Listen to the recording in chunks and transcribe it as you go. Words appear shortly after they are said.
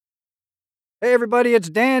Hey, everybody, it's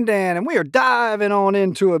Dan, and we are diving on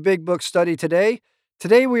into a big book study today.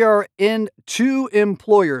 Today, we are in Two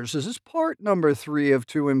Employers. This is part number three of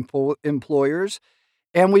Employers.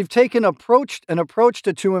 And we've taken an approach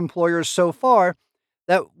to Two Employers so far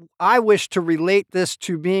that I wish to relate this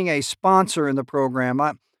to being a sponsor in the program.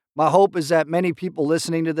 My hope is that many people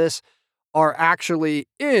listening to this are actually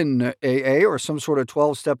in AA or some sort of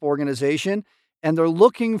 12-step organization, and they're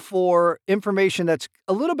looking for information that's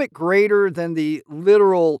a little bit greater than the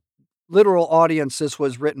literal audience this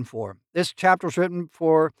was written for. This chapter was written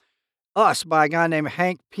for us by a guy named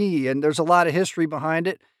Hank P, and there's a lot of history behind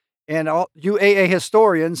it. And all you AA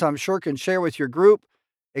historians, I'm sure, can share with your group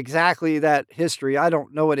exactly that history. I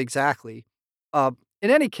don't know it exactly. In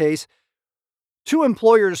any case, Two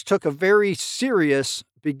Employers took a very serious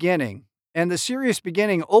beginning, and the serious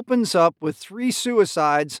beginning opens up with three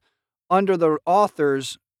suicides under the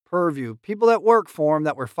author's purview. People that work for him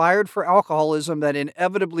that were fired for alcoholism that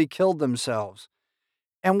inevitably killed themselves.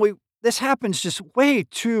 And this happens just way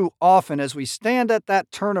too often as we stand at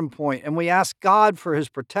that turning point and we ask God for his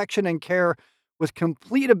protection and care with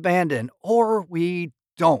complete abandon, or we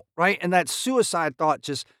don't, right? And that suicide thought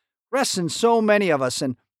just rests in so many of us,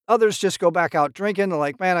 and others just go back out drinking. They're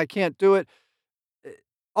like, man, I can't do it.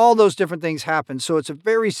 All those different things happen. So it's a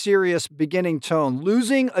very serious beginning tone.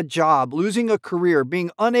 Losing a job, losing a career, being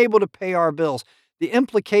unable to pay our bills, the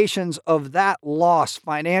implications of that loss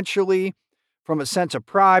financially, from a sense of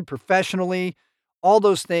pride, professionally, all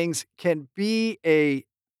those things can be a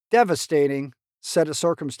devastating set of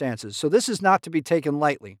circumstances. So this is not to be taken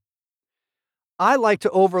lightly. I like to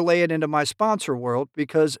overlay it into my sponsor world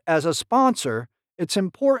because as a sponsor, it's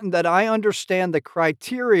important that I understand the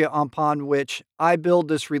criteria upon which I build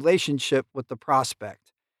this relationship with the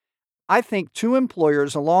prospect. I think Two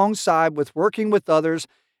Employers, alongside with working with others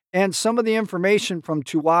and some of the information from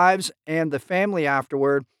Two Wives and the family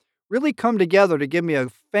afterward, really come together to give me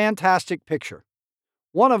a fantastic picture.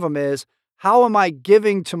 One of them is, how am I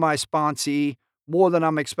giving to my sponsee more than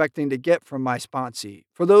I'm expecting to get from my sponsee?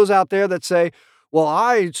 For those out there that say, well,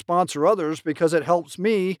 I sponsor others because it helps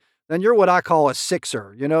me, then you're what I call a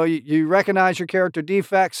sixer. You recognize your character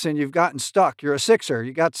defects and you've gotten stuck. You're a sixer.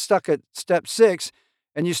 You got stuck at step 6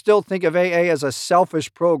 and you still think of AA as a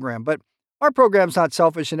selfish program. But our program's not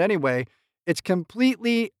selfish in any way. It's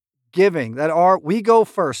completely giving we go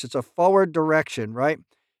first. It's a forward direction, right?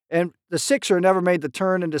 And the sixer never made the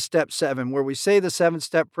turn into step 7, where we say the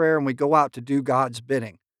 7-step prayer and we go out to do God's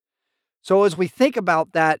bidding. So as we think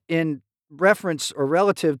about that in reference or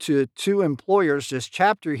relative to Two Employers, this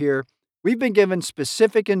chapter here, we've been given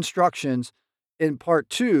specific instructions in part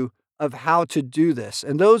 2 of how to do this.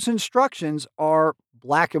 And those instructions are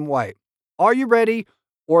black and white. Are you ready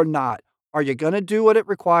or not? Are you going to do what it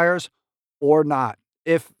requires or not?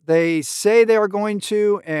 If they say they are going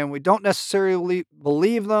to and we don't necessarily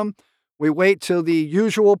believe them, we wait till the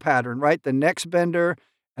usual pattern, right? The next bender,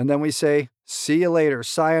 and then we say, see you later,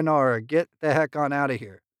 sayonara, get the heck on out of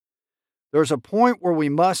here. There's a point where we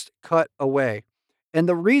must cut away. And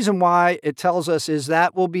the reason why it tells us is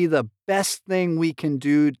that will be the best thing we can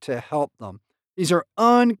do to help them. These are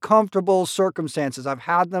uncomfortable circumstances. I've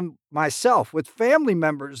had them myself with family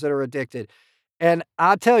members that are addicted. And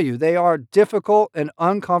I tell you, they are difficult and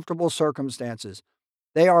uncomfortable circumstances.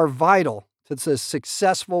 They are vital to the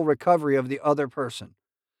successful recovery of the other person.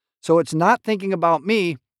 So it's not thinking about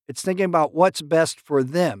me, it's thinking about what's best for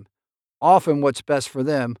them. Often, what's best for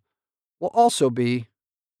them will also be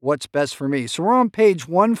what's best for me. So we're on page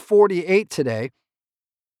 148 today,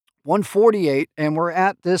 148, and we're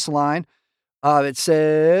at this line. It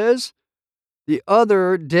says, the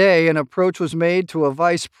other day, an approach was made to a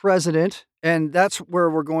vice president, and that's where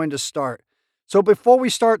we're going to start. So before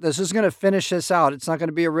we start this is going to finish this out. It's not going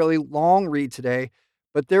to be a really long read today,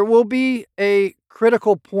 but there will be a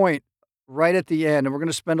critical point right at the end, and we're going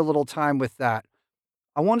to spend a little time with that.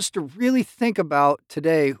 I want us to really think about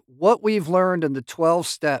today what we've learned in the 12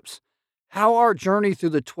 steps, how our journey through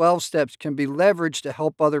the 12 steps can be leveraged to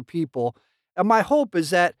help other people. And my hope is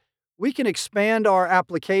that we can expand our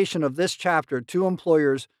application of this chapter to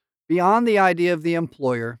employers beyond the idea of the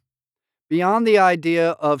employer, beyond the idea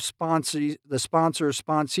of the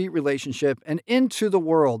sponsor-sponsee relationship, and into the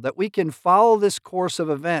world, that we can follow this course of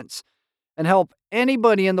events and help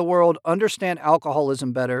anybody in the world understand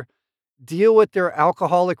alcoholism better, deal with their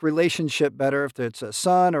alcoholic relationship better, if it's a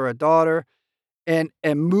son or a daughter, and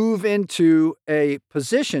move into a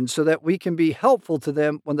position so that we can be helpful to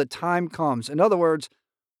them when the time comes. In other words,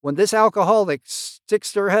 when this alcoholic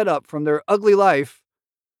sticks their head up from their ugly life,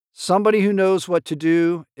 somebody who knows what to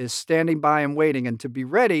do is standing by and waiting. And to be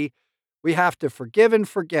ready, we have to forgive and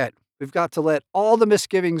forget. We've got to let all the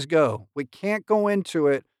misgivings go. We can't go into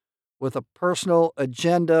it with a personal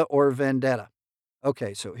agenda or vendetta.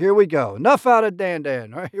 Okay, so here we go. Enough out of Dan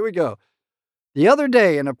Dan. All right, here we go. The other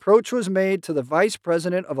day, an approach was made to the vice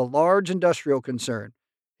president of a large industrial concern.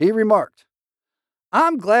 He remarked,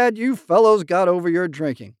 I'm glad you fellows got over your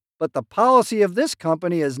drinking, but the policy of this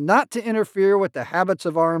company is not to interfere with the habits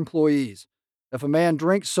of our employees. If a man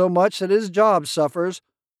drinks so much that his job suffers,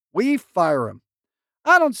 we fire him.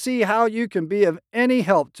 I don't see how you can be of any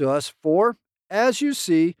help to us, for, as you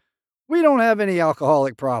see, we don't have any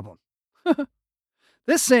alcoholic problem.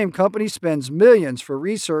 This same company spends millions for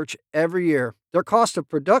research every year. Their cost of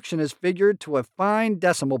production is figured to a fine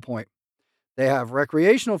decimal point. They have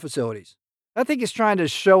recreational facilities. I think he's trying to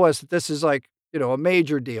show us that this is like, a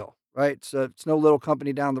major deal, right? So it's no little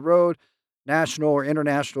company down the road, national or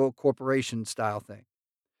international corporation style thing.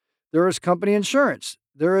 There is company insurance.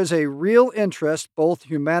 There is a real interest, both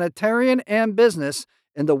humanitarian and business,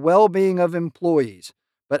 in the well being of employees.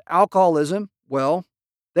 But alcoholism, well,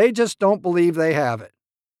 they just don't believe they have it.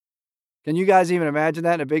 Can you guys even imagine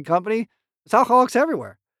that in a big company? There's alcoholics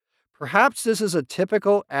everywhere. Perhaps this is a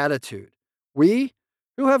typical attitude. We,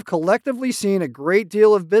 who have collectively seen a great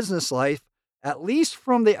deal of business life, at least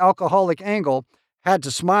from the alcoholic angle, had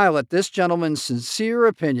to smile at this gentleman's sincere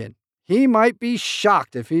opinion. He might be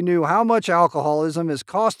shocked if he knew how much alcoholism is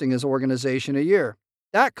costing his organization a year.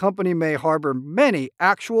 That company may harbor many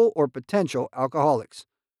actual or potential alcoholics.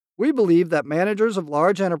 We believe that managers of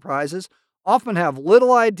large enterprises often have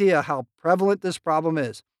little idea how prevalent this problem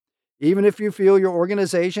is. Even if you feel your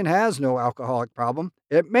organization has no alcoholic problem,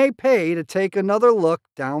 it may pay to take another look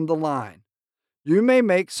down the line. You may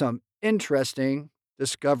make some interesting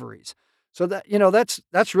discoveries. So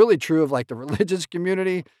that's really true of like the religious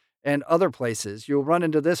community and other places. You'll run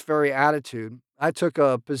into this very attitude. I took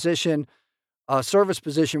a service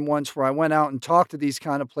position once where I went out and talked to these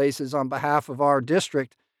kind of places on behalf of our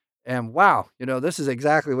district. And wow, this is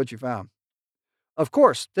exactly what you found. Of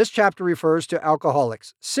course, this chapter refers to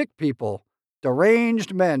alcoholics, sick people,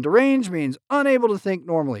 deranged men. Deranged means unable to think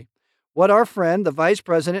normally. What our friend, the vice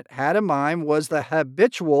president, had in mind was the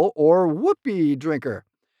habitual or whoopee drinker.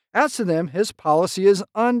 As to them, his policy is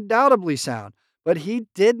undoubtedly sound, but he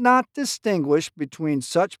did not distinguish between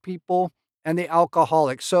such people and the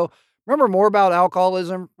alcoholics. So remember more about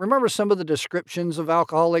alcoholism? Remember some of the descriptions of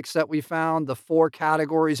alcoholics that we found, the 4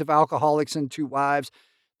 categories of alcoholics and 2 wives?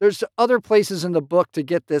 There's other places in the book to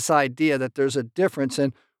get this idea that there's a difference,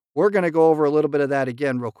 and we're going to go over a little bit of that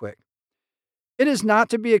again real quick. It is not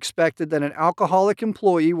to be expected that an alcoholic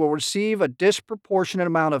employee will receive a disproportionate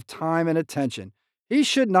amount of time and attention. He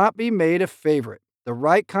should not be made a favorite. The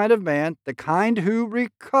right kind of man, the kind who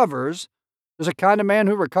recovers, there's a kind of man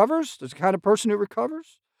who recovers, there's a kind of person who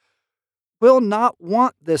recovers, will not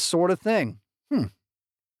want this sort of thing.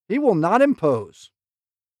 He will not impose.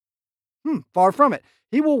 Far from it.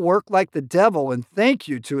 He will work like the devil and thank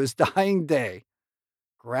you to his dying day.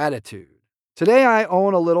 Gratitude. Today I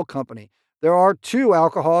own a little company. There are 2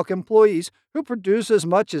 alcoholic employees who produce as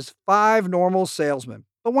much as 5 normal salesmen.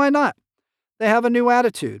 But why not? They have a new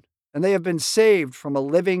attitude, and they have been saved from a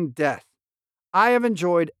living death. I have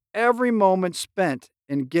enjoyed every moment spent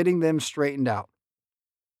in getting them straightened out.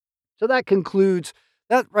 So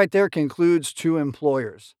that right there concludes 2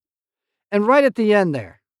 employers. And right at the end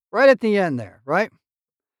there, right?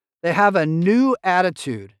 They have a new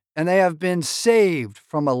attitude, and they have been saved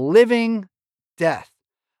from a living death.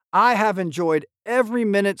 I have enjoyed every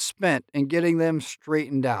minute spent in getting them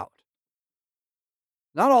straightened out.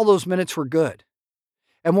 Not all those minutes were good.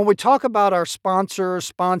 And when we talk about our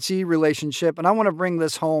sponsor-sponsee relationship, and I want to bring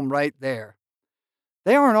this home right there,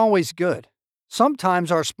 they aren't always good.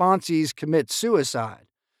 Sometimes our sponsees commit suicide.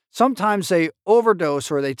 Sometimes they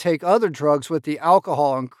overdose or they take other drugs with the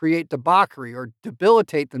alcohol and create debauchery or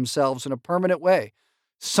debilitate themselves in a permanent way.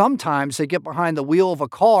 Sometimes they get behind the wheel of a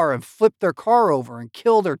car and flip their car over and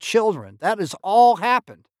kill their children. That has all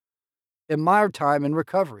happened in my time in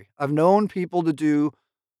recovery. I've known people to do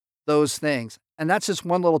those things, and that's just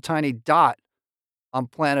one little tiny dot on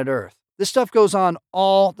planet Earth. This stuff goes on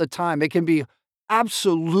all the time. It can be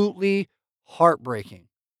absolutely heartbreaking.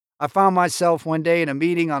 I found myself one day in a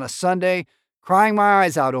meeting on a Sunday crying my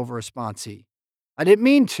eyes out over a sponsee. I didn't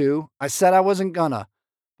mean to. I said I wasn't gonna.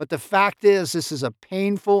 But the fact is, this is a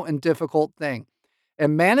painful and difficult thing.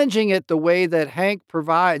 And managing it the way that Hank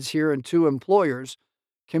provides here in 2 employers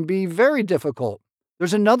can be very difficult.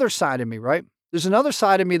 There's another side of me, right? There's another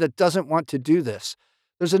side of me that doesn't want to do this.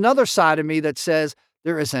 There's another side of me that says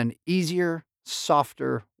there is an easier,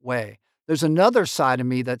 softer way. There's another side of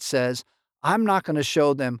me that says I'm not going to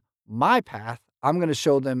show them my path. I'm going to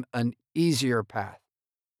show them an easier path.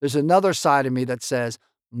 There's another side of me that says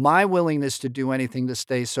my willingness to do anything to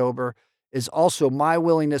stay sober is also my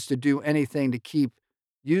willingness to do anything to keep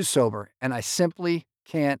you sober. And I simply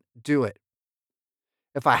can't do it.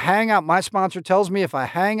 If I hang out, my sponsor tells me if I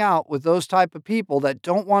hang out with those type of people that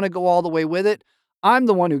don't want to go all the way with it, I'm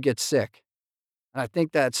the one who gets sick. And I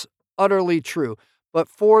think that's utterly true. But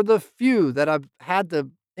for the few that I've had the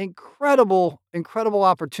incredible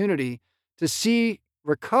opportunity to see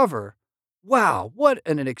recover, wow, what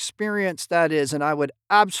an experience that is. And I would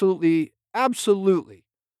absolutely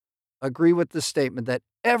agree with the statement that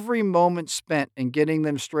every moment spent in getting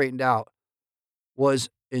them straightened out was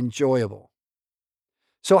enjoyable.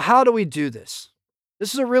 So, how do we do this?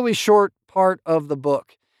 This is a really short part of the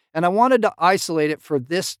book, and I wanted to isolate it for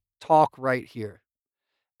this talk right here.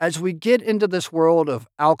 As we get into this world of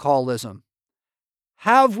alcoholism,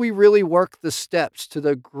 have we really worked the steps to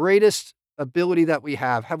the greatest ability that we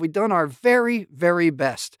have? Have we done our very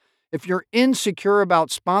best? If you're insecure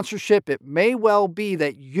about sponsorship, it may well be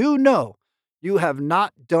that you know you have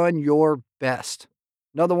not done your best.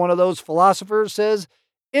 Another one of those philosophers says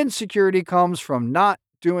insecurity comes from not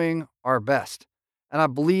doing our best. And I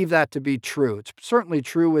believe that to be true. It's certainly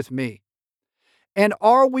true with me. And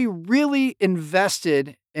are we really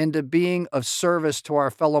invested into being of service to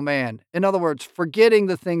our fellow man? In other words, forgetting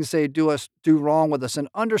the things they do wrong with us and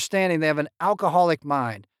understanding they have an alcoholic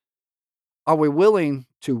mind. Are we willing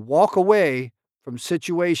to walk away from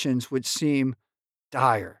situations which seem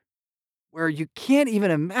dire, where you can't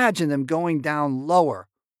even imagine them going down lower?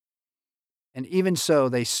 And even so,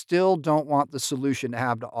 they still don't want the solution you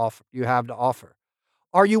have to offer.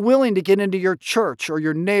 Are you willing to get into your church or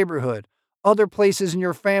your neighborhood, other places in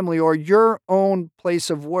your family, or your own place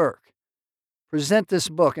of work? Present this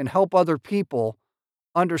book and help other people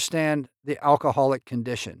understand the alcoholic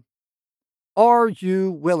condition. Are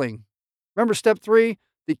you willing? Remember step 3?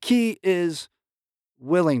 The key is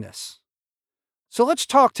willingness. So let's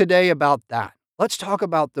talk today about that. Let's talk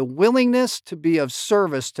about the willingness to be of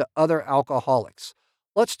service to other alcoholics.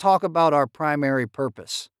 Let's talk about our primary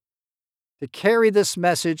purpose: to carry this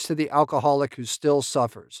message to the alcoholic who still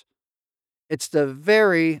suffers. It's the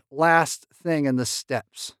very last thing in the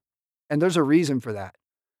steps. And there's a reason for that.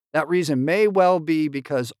 That reason may well be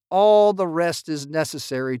because all the rest is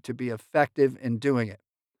necessary to be effective in doing it.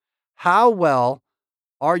 How well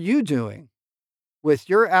are you doing with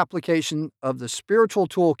your application of the spiritual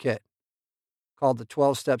toolkit called the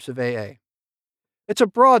 12 Steps of AA? It's a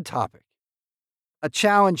broad topic, a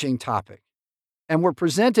challenging topic, and we're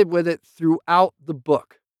presented with it throughout the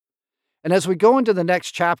book. And as we go into the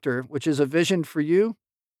next chapter, which is a vision for you,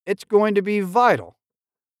 it's going to be vital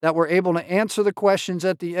that we're able to answer the questions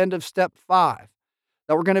at the end of step 5,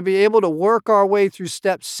 that we're going to be able to work our way through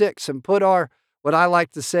step 6 and put what I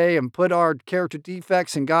like to say, and put our character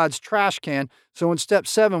defects in God's trash can. So in step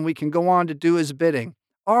 7, we can go on to do his bidding.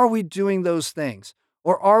 Are we doing those things?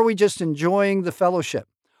 Or are we just enjoying the fellowship?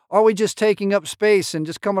 Are we just taking up space and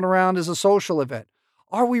just coming around as a social event?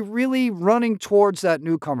 Are we really running towards that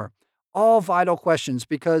newcomer? All vital questions,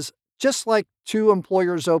 because just like 2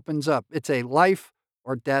 Employers opens up, it's a life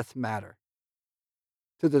or death matter.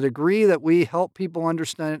 To the degree that we help people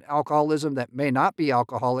understand alcoholism that may not be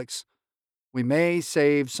alcoholics, we may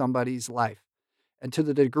save somebody's life. And to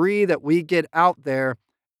the degree that we get out there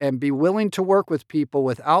and be willing to work with people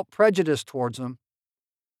without prejudice towards them,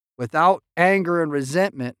 without anger and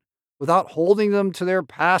resentment, without holding them to their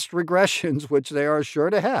past regressions, which they are sure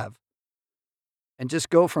to have, and just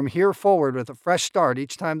go from here forward with a fresh start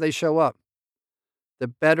each time they show up, the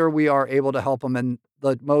better we are able to help them. In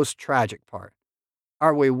the most tragic part,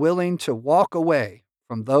 are we willing to walk away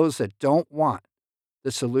from those that don't want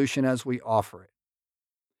the solution as we offer it?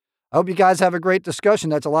 I hope you guys have a great discussion.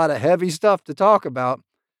 That's a lot of heavy stuff to talk about.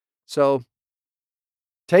 So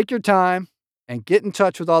take your time and get in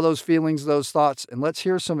touch with all those feelings, those thoughts, and let's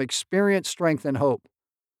hear some experience, strength, and hope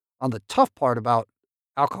on the tough part about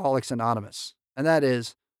Alcoholics Anonymous. And that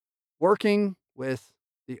is working with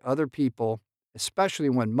the other people, especially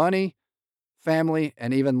when money, family,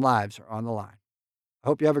 and even lives are on the line. I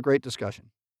hope you have a great discussion.